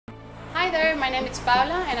Hi there, my name is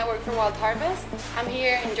Paola and I work for Wild Harvest. I'm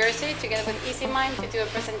here in Jersey together with Easenmyne to do a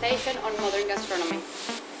presentation on modern gastronomy.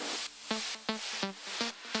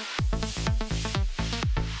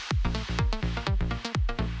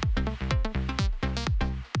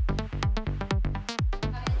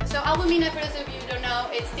 So albumina, for those of you who don't know,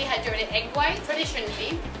 it's dehydrated egg white.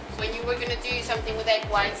 Traditionally, when you were going to do something with egg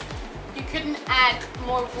whites, you couldn't add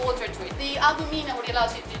more water to it. The albumina, what it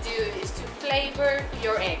allows you to do is to flavor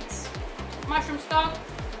your eggs. Mushroom stock,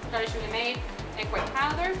 traditionally made, egg white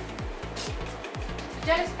powder.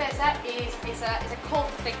 Gela spessa is a cold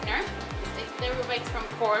thickener. It derivates from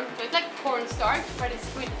corn, so it's like cornstarch, but it's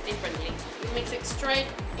sweetened differently. You mix it straight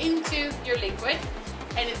into your liquid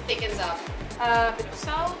and it thickens up. A bit of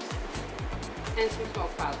salt and some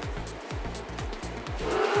smoke powder.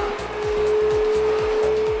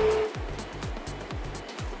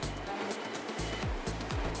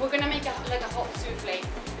 We're gonna make like a hot souffle.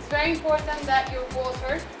 It's very important that your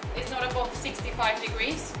water is not above 65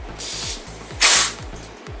 degrees.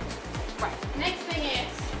 Right. Next thing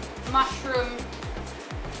is mushroom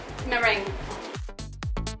meringue.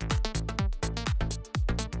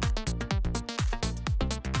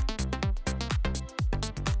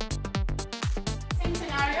 Same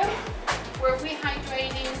scenario. We're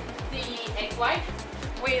rehydrating the egg white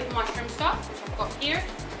with mushroom stock, which I've got here.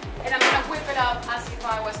 And I'm going to whip it up as if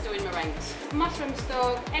I was doing meringues. Mushroom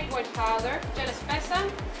stock, egg white powder, gela spessa,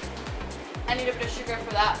 and a little bit of sugar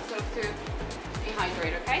for that, sort of to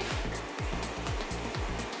dehydrate, okay?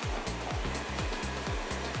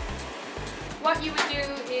 What you would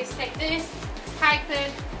do is take this, type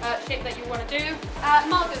the shape that you want to do.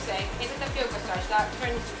 Maltose is a tapioca starch that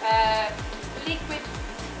turns liquid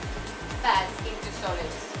fats into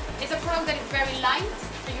solids. It's a product that is very light,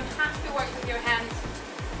 so you have to work with your hands.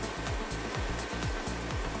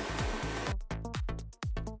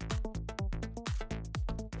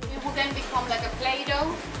 It will then become like a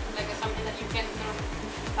Play-Doh, like something that you can sort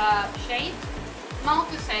of shape.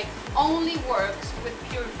 Maltose only works with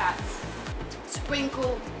pure fats.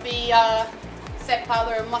 Sprinkle the set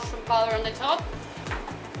powder and mushroom powder on the top.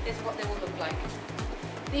 This is what they will look like.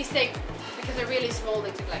 These take, because they're really small,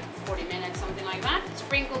 they take like 40 minutes, something like that.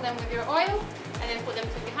 Sprinkle them with your oil and then put them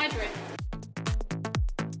to dehydrate.